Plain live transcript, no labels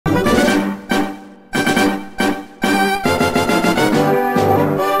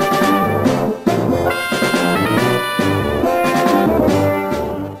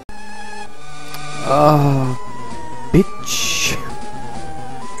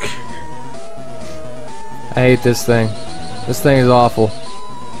hate this thing. This thing is awful.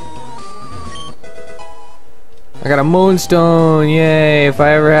 I got a moonstone, yay! If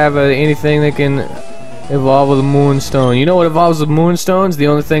I ever have anything that can evolve with a moonstone. You know what evolves with moonstones? The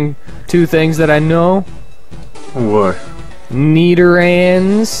only two things that I know? What?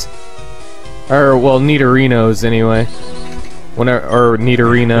 Nidorans. Or, well, Nidorinos anyway. Or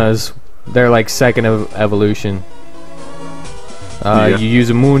Nidorinas. They're like second evolution. Yeah. You use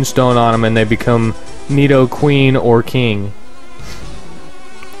a moonstone on them and they become Nido Queen or King.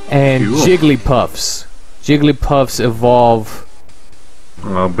 And Cool. Jigglypuffs. Jigglypuffs evolve.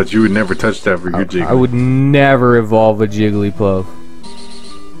 But you would never touch that for your Jiggly. I would never evolve a Jigglypuff.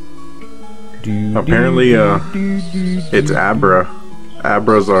 Apparently, it's Abra.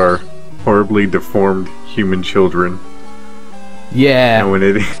 Abras are horribly deformed human children. Yeah.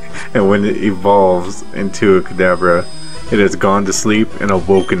 And when it evolves into a Kadabra, it has gone to sleep and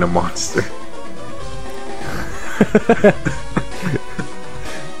awoken a monster.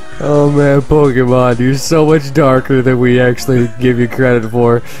 Oh man, Pokemon, you're so much darker than we actually give you credit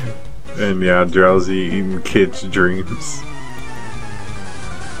for. And yeah, drowsy eating kids' dreams.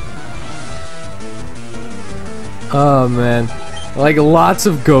 Oh man. Like, lots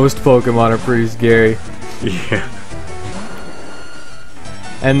of ghost Pokemon are pretty scary. Yeah.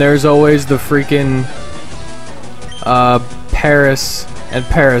 And there's always the freaking Paris and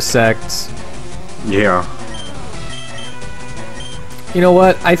Parasects. Yeah. You know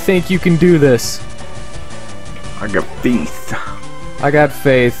what? I think you can do this. I got faith. I got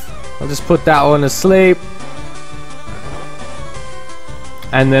faith. I'll just put that one to sleep.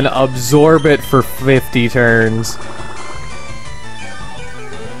 And then absorb it for 50 turns.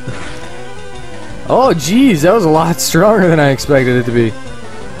 Oh geez, that was a lot stronger than I expected it to be.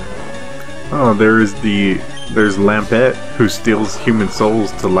 Oh, there's Lampette, who steals human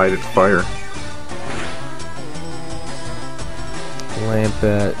souls to light its fire.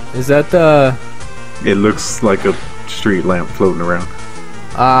 Lampette. Is that the... It looks like a street lamp floating around.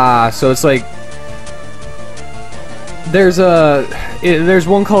 Ah, so it's like... There's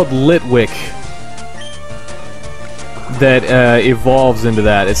one called Litwick that evolves into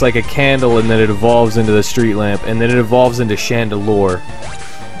that. It's like a candle and then it evolves into the street lamp and then it evolves into Chandelure.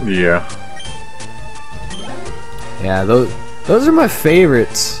 Yeah. Yeah, those are my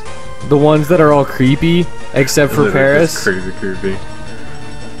favorites. The ones that are all creepy, except for Paris. Crazy creepy.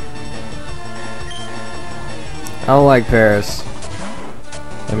 I don't like Paris.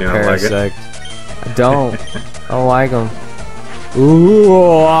 And You don't like it? Parasect. I don't. I don't like them.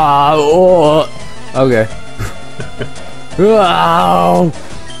 Ooh, okay. Wow.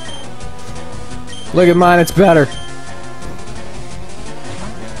 Look at mine, it's better.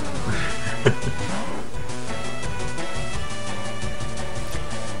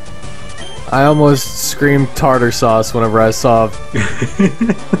 I almost screamed tartar sauce whenever I saw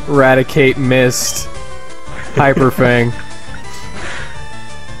Raticate Mist Hyperfang.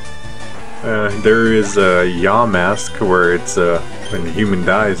 There is a Yaw mask where it's when the human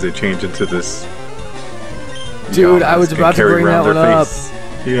dies, they change into this. Dude, I was about to bring that one up.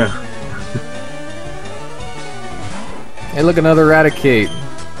 Yeah. Hey, look, another Raticate.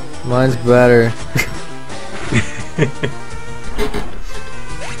 Mine's better.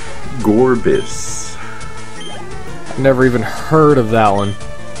 Gorbis. I've never even heard of that one.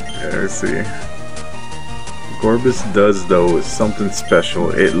 Yeah, let's see. Gorbis does, though, is something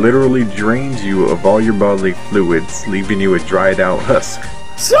special. It literally drains you of all your bodily fluids, leaving you a dried out husk.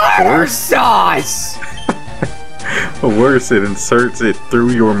 Tartar sauce! Or worse, it inserts it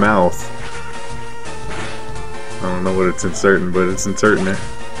through your mouth. I don't know what it's inserting, but it's inserting it.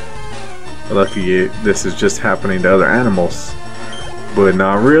 Lucky this is just happening to other animals. But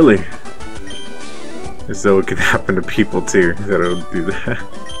not really. So it can happen to people too, that'll do that.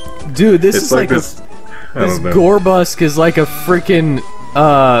 Dude, this It's is like this, this Gorbusk is like a freaking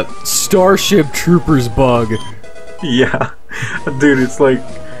Starship Troopers bug. Yeah. Dude, it's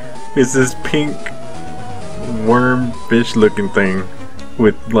this pink worm fish looking thing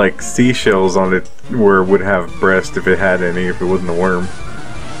with like seashells on it where it would have breast if it had any, if it wasn't a worm.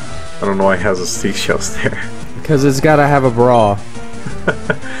 I don't know why it has a seashells there. Because it's gotta have a bra.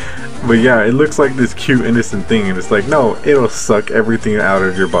 But yeah, it looks like this cute innocent thing and it's like, no, it'll suck everything out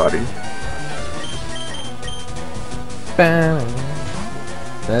of your body.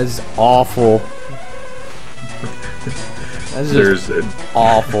 That's awful. That's just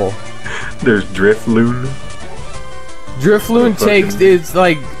awful. There's Drifloon. Drifloon takes, it's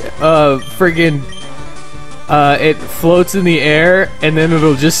like, friggin', it floats in the air, and then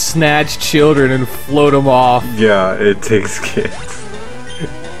it'll just snatch children and float them off. Yeah, it takes kids.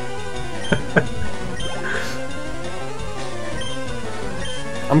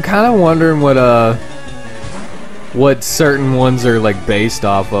 I'm kind of wondering what certain ones are like based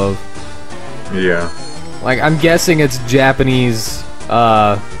off of. Yeah. Like I'm guessing it's Japanese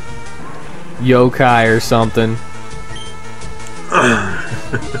yokai or something.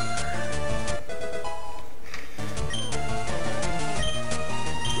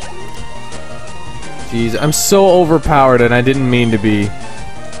 Jeez, I'm so overpowered and I didn't mean to be.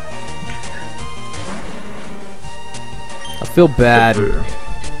 I feel bad.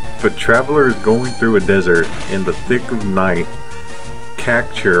 If a traveler is going through a desert in the thick of night,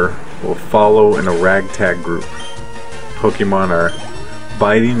 Cacture will follow in a ragtag group. Pokemon are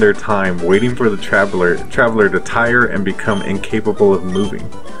biding their time, waiting for the traveler to tire and become incapable of moving.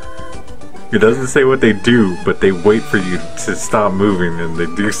 It doesn't say what they do, but they wait for you to stop moving and they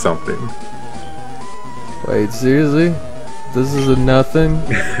do something. Wait, seriously? This is a nothing?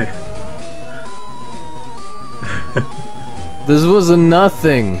 This was a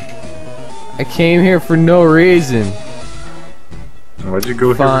nothing. I came here for no reason. Why'd you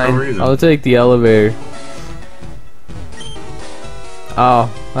go Fine, here for no reason? I'll take the elevator.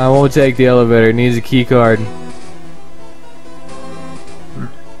 Oh, I won't take the elevator. It needs a key card.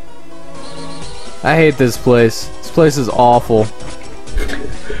 I hate this place. This place is awful.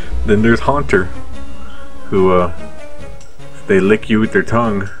 Then there's Haunter, who, if they lick you with their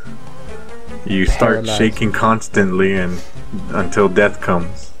tongue, you start Paralyzed. shaking constantly and until death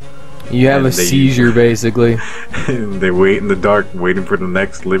comes. You have And a seizure, basically. And they wait in the dark, waiting for the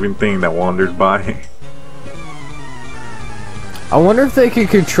next living thing that wanders by. I wonder if they can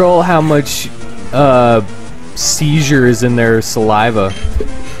control how much seizure is in their saliva.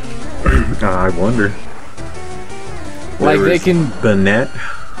 I wonder. Like There they is can. Banet?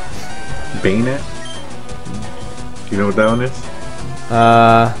 Banet? Do you know what that one is?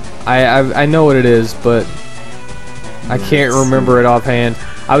 I know what it is, but I can't remember it offhand.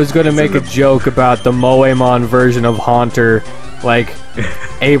 I was gonna make a joke about the Moemon version of Haunter, like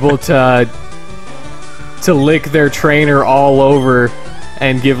able to lick their trainer all over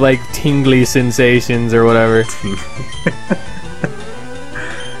and give like tingly sensations or whatever.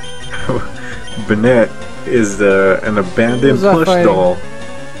 Banet is an abandoned Who's that plush fighting? doll.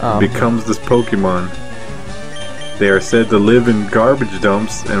 Oh, Becomes this Pokemon. They are said to live in garbage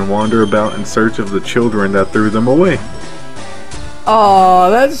dumps and wander about in search of the children that threw them away. oh,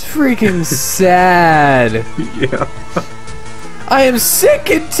 that's freaking sad. Yeah. I am sick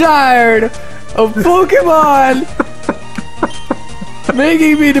and tired of Pokemon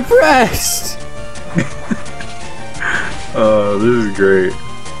making me depressed. This is great.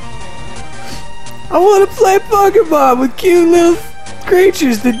 I want to play Pokemon with cute little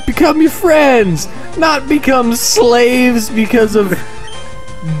creatures that become your friends, not become slaves because of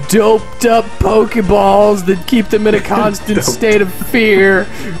doped up Pokeballs that keep them in a constant state of fear.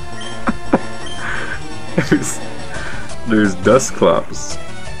 There's Dusclops.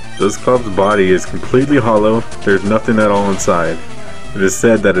 Dusclops' body is completely hollow. There's nothing at all inside. It is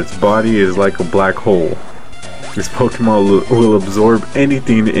said that its body is like a black hole. This Pokemon will absorb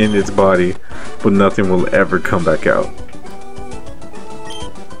anything in its body, but nothing will ever come back out.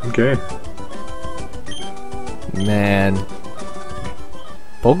 Okay. Man,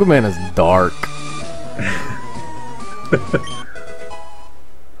 Pokemon is dark.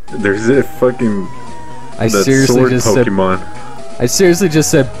 There's a fucking I that seriously sword just Pokemon. I seriously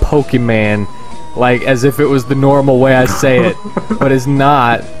just said Pokemon, like as if it was the normal way I say it, but it's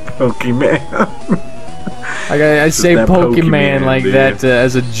not. Pokemon. Like I say that Pokemon Pokemon, like dude. that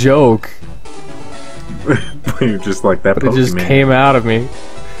as a joke, You're just like that but Pokemon. it just came out of me.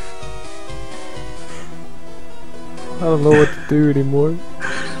 I don't know what to do anymore.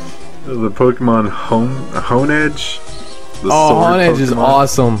 The Pokemon Honedge. The Oh, sword Honedge is Pokemon.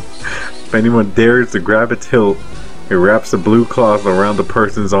 awesome. If anyone dares to grab its hilt, it wraps a blue cloth around the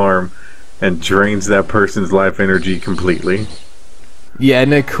person's arm and drains that person's life energy completely. Yeah,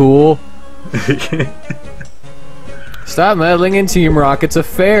 isn't it cool? Stop meddling in Team Rocket's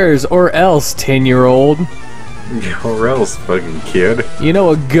affairs, or else, 10-year-old. Or else, fucking kid. You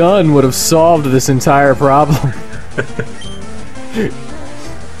know, a gun would have solved this entire problem.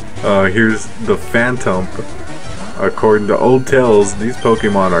 Here's the Phantom. According to old tales, these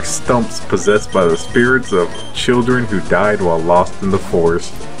Pokemon are stumps possessed by the spirits of children who died while lost in the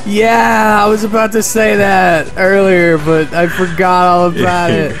forest. Yeah, I was about to say that earlier, but I forgot all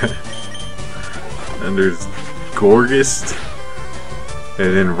about it. And there's Gorgist.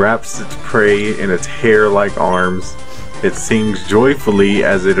 It then wraps its prey in its hair-like arms. It sings joyfully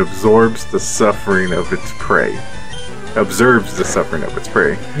as it absorbs the suffering of its prey. Observes the suffering of its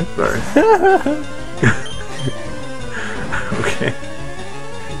prey. Sorry. Okay.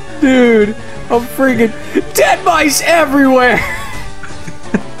 Dude, I'm freaking dead mice everywhere.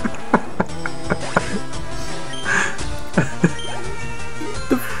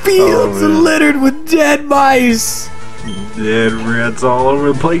 The fields are littered with dead mice. Dead rats all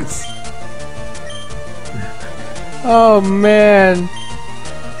over the place. Oh man,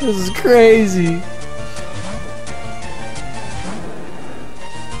 this is crazy.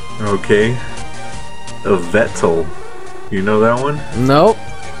 Okay, a Vettel. You know that one? Nope.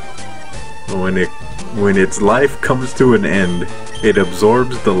 When its life comes to an end, it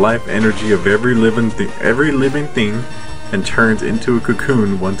absorbs the life energy of every living thing, and turns into a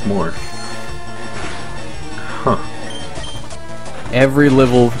cocoon once more. Huh. Every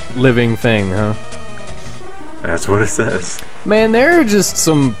living thing, huh? That's what it says. Man, there are just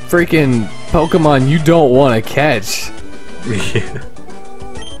some freaking Pokemon you don't want to catch. Yeah.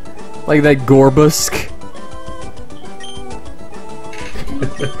 Like that Gorbusk.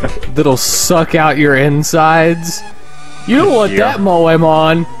 That'll suck out your insides. You don't want that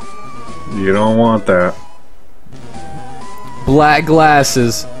Moemon. You don't want that. Black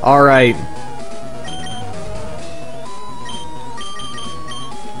glasses. Alright.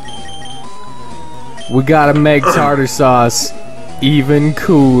 We gotta make tartar sauce even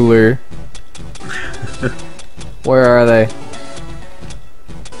cooler. Where are they?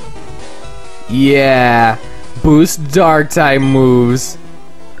 Yeah. Boost dark type moves.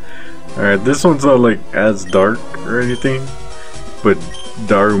 Alright, this one's not like as dark or anything, but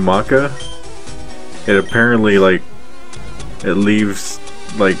Darumaka, it apparently like it leaves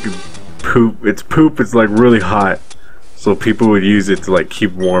like poop. Its poop is like really hot, so people would use it to like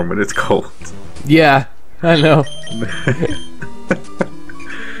keep warm when it's cold. Yeah, I know.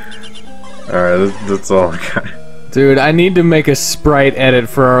 Alright, that's all I got. Dude, I need to make a sprite edit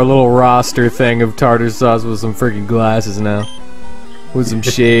for our little roster thing of tartar sauce with some freaking glasses now. With some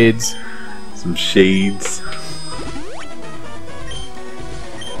shades. Some shades.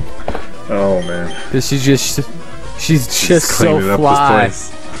 Oh man. She's just so cleaning up fly.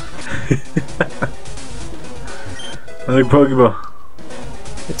 this place. I like Pokeball.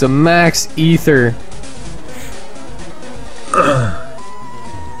 It's a max ether.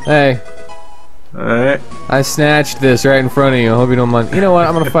 Hey. Alright. I snatched this right in front of you. I hope you don't mind. You know what?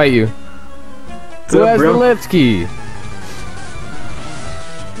 I'm gonna fight you. Who has the lift key?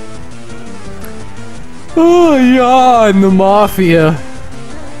 Oh yeah, and the Mafia.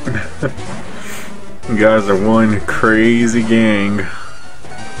 You guys are one crazy gang.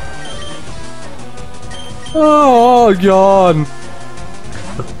 Oh God.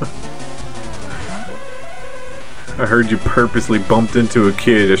 I heard you purposely bumped into a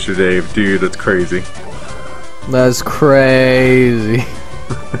kid yesterday, dude. That's crazy. That's crazy.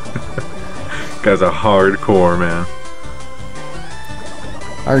 Guys are hardcore, man.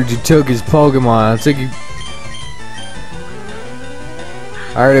 I heard you took his Pokemon. I think you.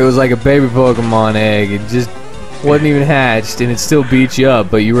 I heard it was like a baby Pokemon egg. It just wasn't even hatched, and it still beat you up,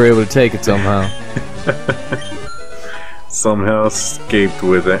 but you were able to take it somehow. Somehow escaped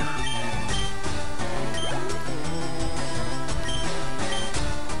with it.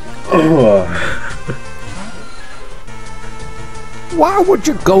 Oh. Why would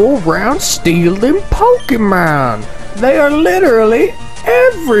you go around stealing Pokemon? They are literally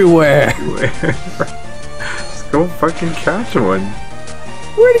everywhere. Just go fucking catch one.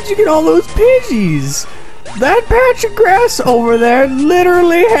 Where did you get all those Pidgeys? That patch of grass over there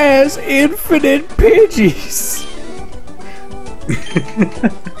literally has infinite Pidgeys.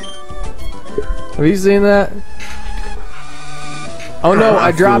 Have you seen that? Oh no,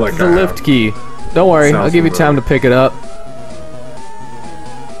 I dropped like the lift key. Don't worry, I'll give you time to pick it up.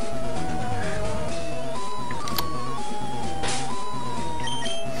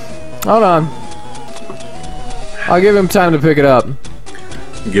 Hold on. I'll give him time to pick it up.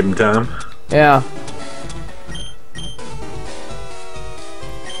 Give him time? Yeah.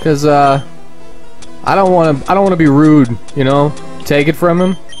 Cause I don't wanna be rude, you know? Take it from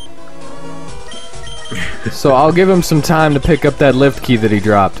him. So I'll give him some time to pick up that lift key that he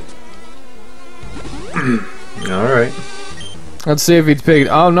dropped. Alright. Let's see if he's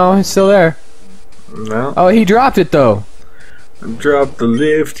picked. Oh no, he's still there. No. Oh, he dropped it though. Drop the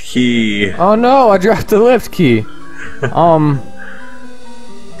lift key. Oh no, I dropped the lift key. I'm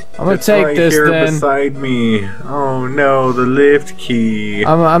gonna take right this here then. Beside me. Oh no, the lift key.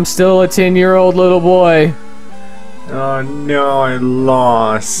 I'm still a 10-year-old little boy. Oh no, I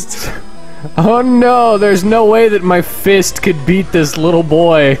lost. Oh no, there's no way that my fist could beat this little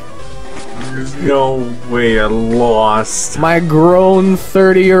boy. There's no way I lost. My grown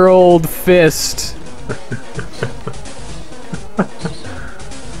 30-year-old fist.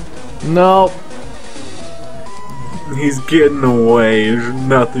 Nope. He's getting away. There's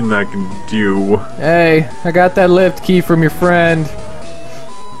nothing I can do. Hey, I got that lift key from your friend.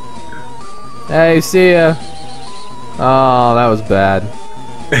 Hey, see ya. Oh, that was bad.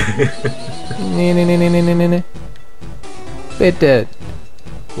 Bit dead.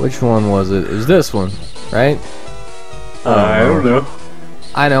 Which one was it? It was this one, right? I don't know.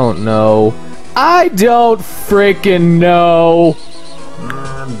 I don't know. I don't freaking know.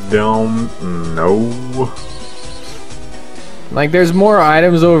 I don't know. Like, there's more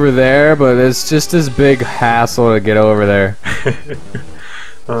items over there, but it's just this big hassle to get over there.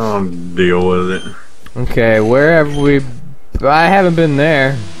 I'll deal with it. Okay, where have we... I haven't been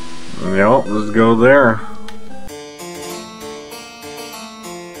there. Yep, let's go there.